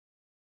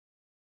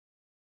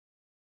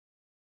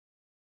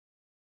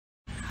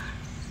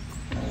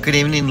Good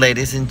evening,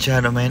 ladies and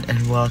gentlemen,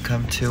 and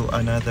welcome to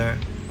another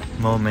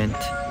moment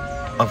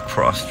of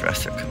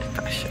Crossdresser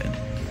Confession.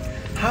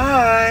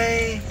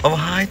 Hi. Oh,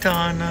 hi,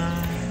 Donna.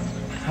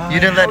 Hi. You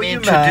didn't let me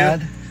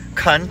introduce.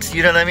 Cunt,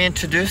 you didn't let me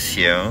introduce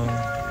you.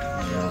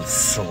 Little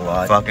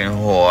slut. Fucking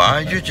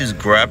whore. You just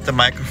grabbed the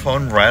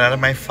microphone right out of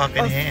my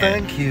fucking hand.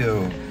 Thank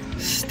you.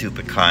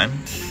 Stupid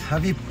cunt. How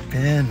have you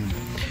been?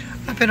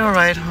 I've been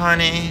alright,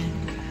 honey.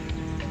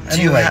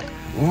 Anyway.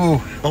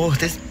 Ooh. Oh,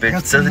 this bitch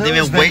Got some doesn't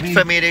news, even wait baby.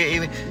 for me to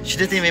even. She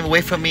doesn't even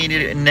wait for me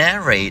to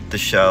narrate the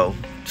show.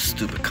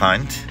 Stupid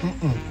cunt.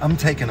 I'm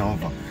taking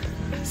over.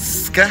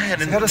 Go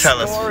ahead and Got a tell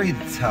us. story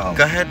to tell.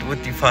 Go ahead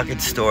with your fucking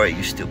story,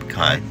 you stupid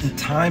cunt.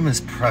 Time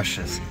is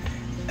precious.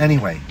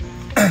 Anyway,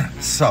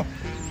 so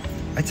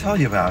I tell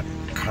you about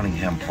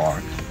Cunningham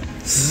Park.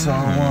 So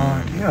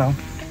you know,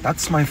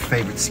 that's my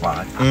favorite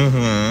spot.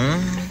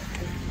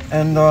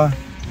 And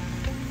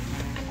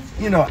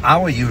you know,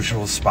 our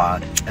usual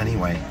spot.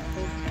 Anyway,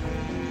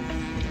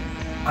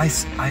 I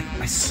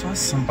saw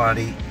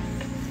somebody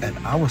at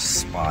our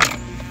spot,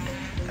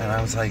 and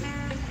I was like,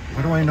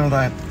 where do I know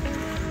that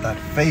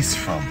face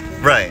from?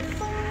 Right.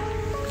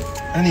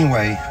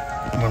 Anyway,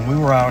 when we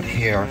were out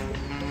here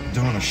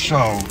doing a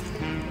show,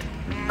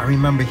 I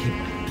remember he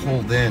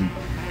pulled in,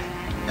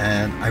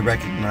 and I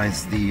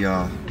recognized the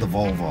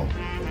Volvo.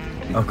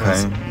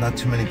 Because not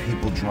too many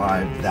people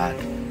drive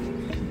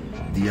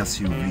the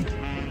SUV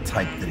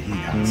type that he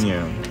has.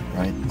 Yeah.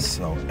 Right.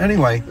 So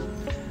anyway,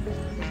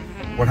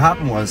 what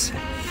happened was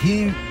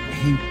he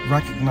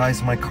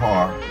recognized my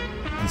car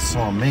and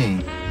saw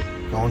me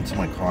go into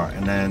my car,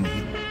 and then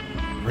he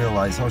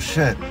realized, oh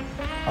shit,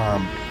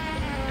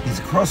 he's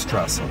a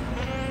cross-dresser.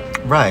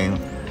 Right.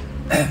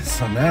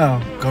 So now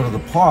go to the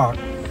park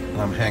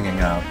and I'm hanging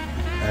out,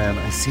 and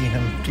I see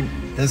him.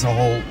 There's a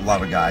whole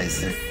lot of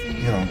guys that,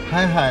 you know,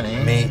 Hi, honey.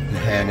 meet and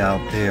hang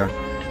out there,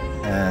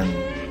 and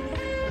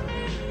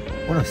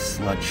what a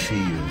slut she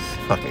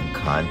is. Fucking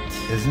cunt.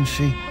 Isn't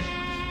she?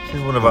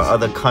 She's one of our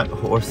other cunt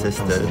whore Those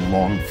sisters.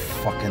 long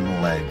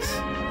fucking legs.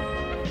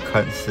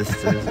 Cunt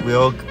sisters. We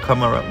all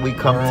come around. We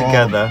come We're all-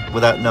 together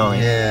without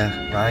knowing.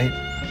 Yeah,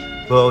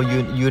 right? We're all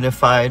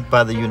unified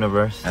by the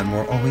universe. And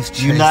we're always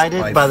chased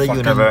United by the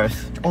fucking-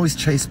 universe. Always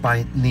chased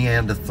by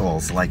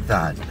Neanderthals like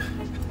that.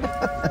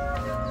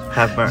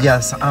 Have mercy.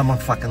 Yes, I'm a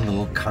fucking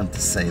little cunt to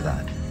say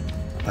that.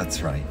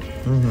 That's right.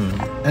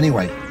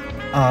 Anyway,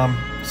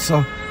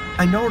 so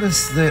I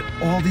noticed that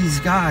all these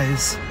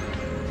guys,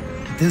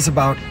 there's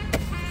about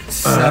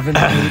 7,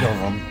 8 of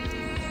them.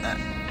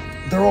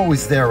 They're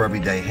always there every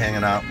day,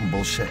 hanging out and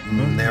bullshitting.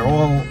 And they're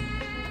all,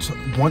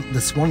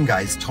 this one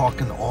guy's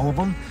talking to all of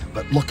them,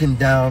 but looking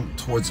down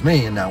towards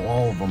me, and now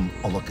all of them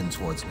are looking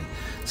towards me.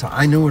 So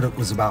I knew what it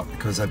was about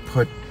because I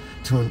put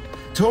two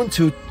and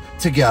two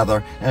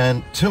together,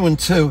 and 2 and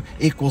 2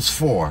 equals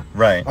 4.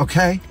 Right.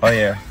 Okay? Oh,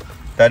 yeah.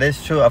 That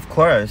is true, of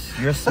course.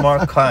 You're a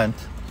smart cunt.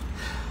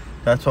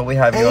 That's what we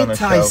have you on the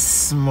Ain't I show.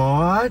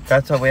 smart?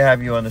 That's why we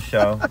have you on the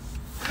show.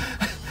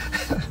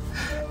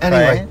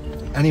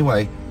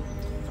 Anyway,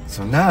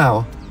 so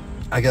now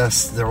I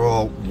guess they're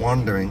all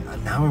wondering.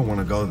 Now I want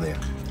to go there.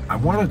 I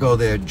want to go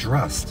there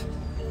dressed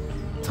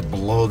to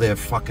blow their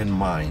fucking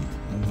mind.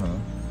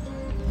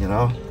 You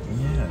know?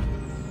 Yeah.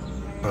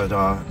 But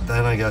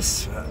then I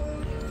guess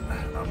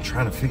I'm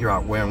trying to figure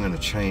out where I'm going to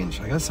change.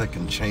 I guess I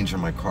can change in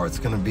my car. It's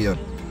going to be a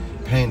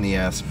pain in the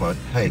ass, but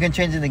hey. You can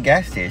change in the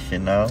gas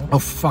station, no? Oh,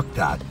 fuck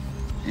that.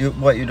 You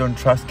don't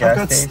trust I've gas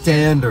got stations?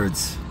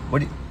 standards. What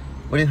do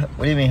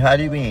you mean? How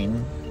do you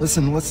mean?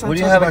 Listen, let's not What do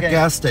you talk have about against-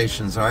 gas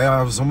stations. All right?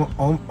 I was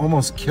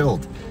almost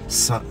killed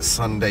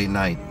Sunday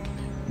night.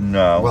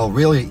 No. Well,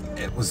 really,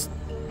 it was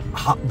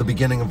the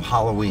beginning of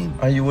Halloween.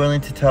 Are you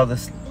willing to tell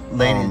this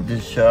lady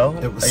this show?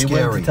 it was Are you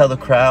willing scary. to tell the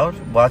crowd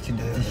watching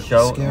It this was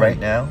show scary. right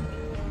now?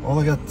 All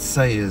I got to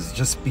say is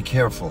just be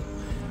careful,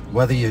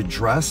 whether you're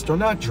dressed or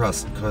not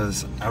dressed,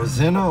 because I was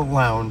in a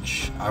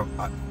lounge.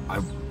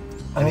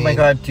 Oh my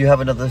God! Do you have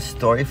another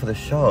story for the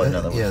show? In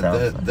other words, yeah,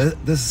 sounds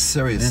like. this is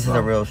serious This is stuff.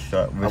 a real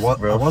show. I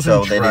Real wasn't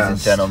show, ladies and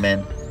dressed,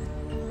 gentlemen.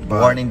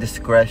 but, Warning: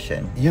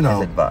 discretion you know,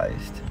 is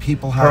advised.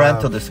 People have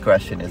Parental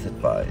discretion is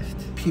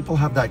advised. People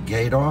have that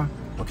gaydar.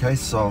 Okay,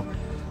 so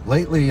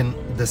lately in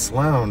this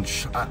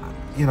lounge,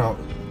 you know,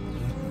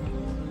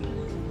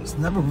 there's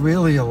never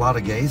really a lot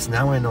of gays.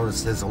 Now I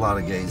notice there's a lot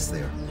of gays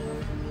there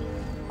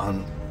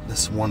on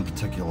this one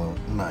particular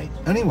night.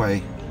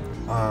 Anyway,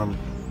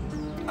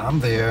 I'm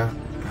there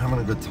having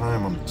a good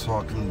time. I'm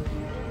talking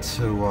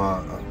to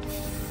a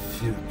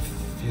few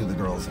of the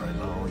girls I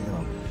know,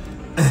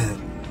 you know,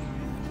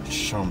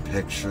 showing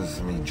pictures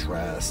of me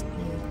dressed,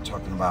 and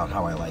talking about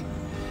how I like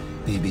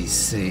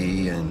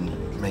BBC and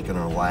making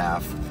her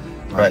laugh,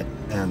 right?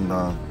 And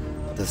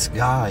this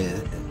guy,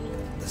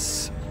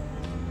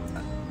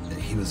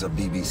 he was a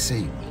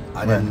BBC.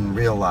 I didn't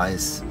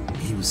realize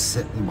he was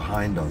sitting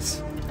behind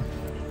us.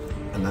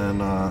 And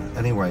then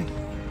anyway,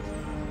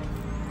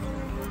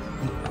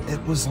 it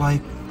was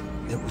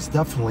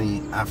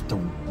definitely after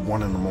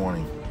 1 in the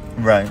morning.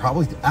 Right.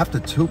 Probably after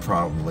 2,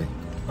 probably.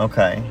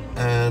 Okay.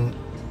 And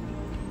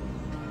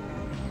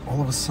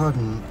all of a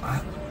sudden,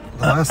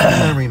 the last thing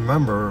I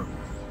remember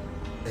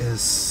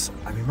is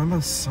I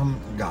remember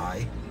some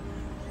guy.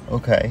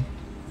 Okay.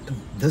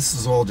 This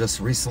is all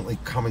just recently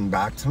coming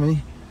back to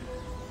me,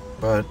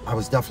 but I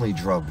was definitely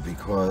drugged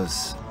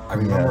because I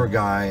remember a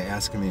guy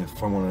asking me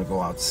if I wanted to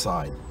go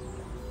outside.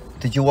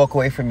 Did you walk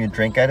away from your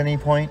drink at any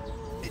point?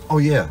 Oh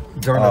yeah,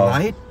 during the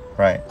night?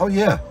 Right. Oh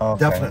yeah, Okay.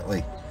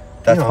 definitely.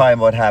 That's probably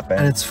what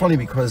happened. And it's funny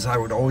because I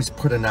would always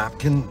put a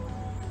napkin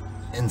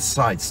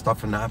inside,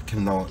 stuff a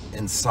napkin though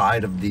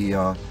inside of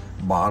the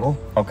bottle.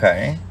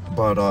 Okay.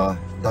 But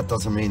that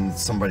doesn't mean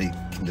somebody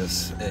can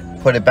just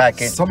put it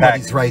back in.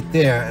 Somebody's right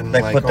there and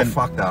like, put oh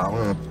fuck that, I'm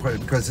gonna put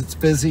it because it's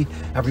busy.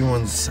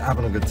 Everyone's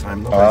having a good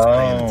time. Nobody's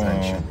paying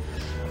attention.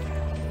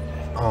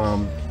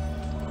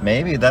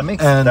 Maybe that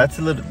makes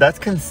that's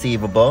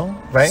conceivable,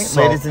 right?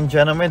 So, ladies and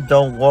gentlemen,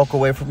 don't walk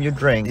away from your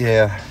drink.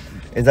 Yeah.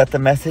 Is that the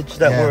message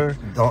that we're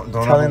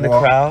telling the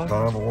crowd?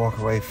 Don't ever walk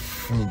away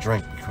from your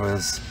drink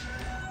because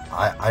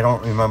I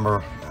don't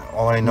remember.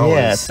 All I know is...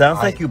 Yeah, it sounds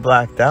like you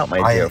blacked out,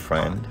 my dear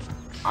friend.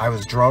 I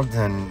was drugged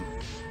and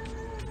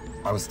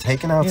I was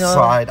taken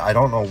outside. I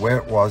don't know where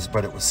it was,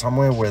 but it was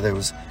somewhere where there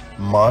was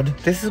mud.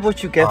 This is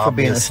what you get for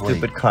being a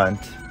stupid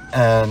cunt.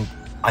 And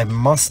I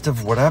must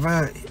have,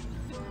 whatever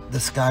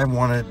this guy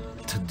wanted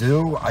to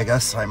do, I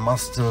guess I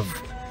must have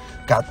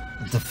got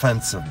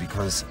defensive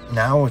because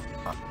now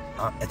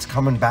it's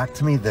coming back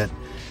to me that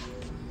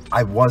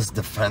I was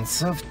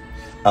defensive.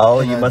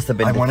 Oh, you must have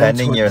been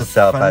defending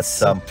yourself at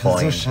some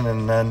point. Position,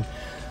 and then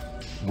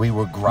we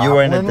were grappling. You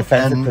were in a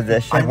defensive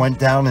position? I went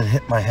down and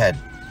hit my head.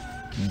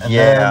 And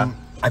then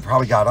I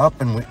probably got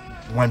up and we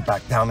went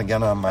back down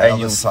again on my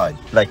other side.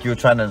 Like you were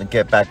trying to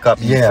get back up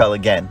and you fell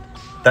again.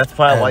 That's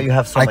probably why you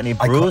have so many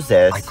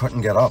bruises. I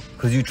couldn't get up.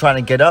 Because you're trying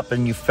to get up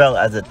and you fell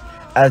as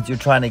you're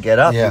trying to get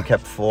up, you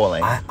kept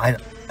falling.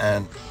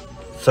 And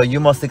so you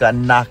must have got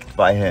knocked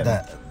by him.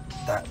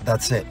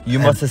 That's it. You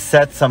must have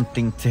said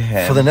something to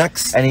him. For the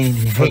next... And he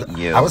hit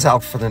you. I was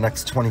out for the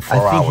next 24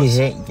 hours. I think he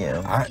hit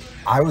you.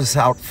 I was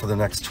out for the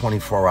next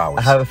 24 hours.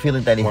 I have a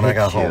feeling that he hit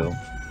you. Home.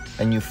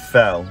 And you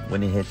fell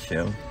when he hit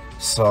you.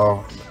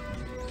 So,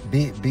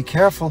 be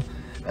careful.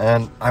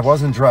 And I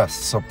wasn't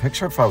dressed. So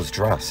picture if I was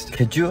dressed.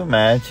 Could you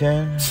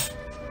imagine?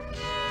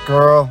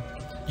 Girl.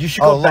 You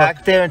should go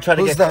back there and try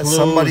to get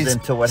clues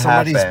into what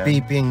happened.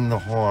 Somebody's beeping the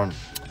horn.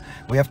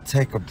 We have to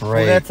take a break.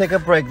 We're going to take a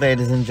break,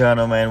 ladies and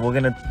gentlemen. We're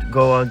going to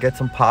go get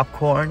some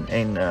popcorn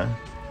and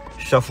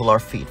shuffle our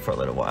feet for a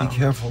little while. Be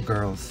careful,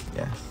 girls.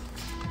 Yes.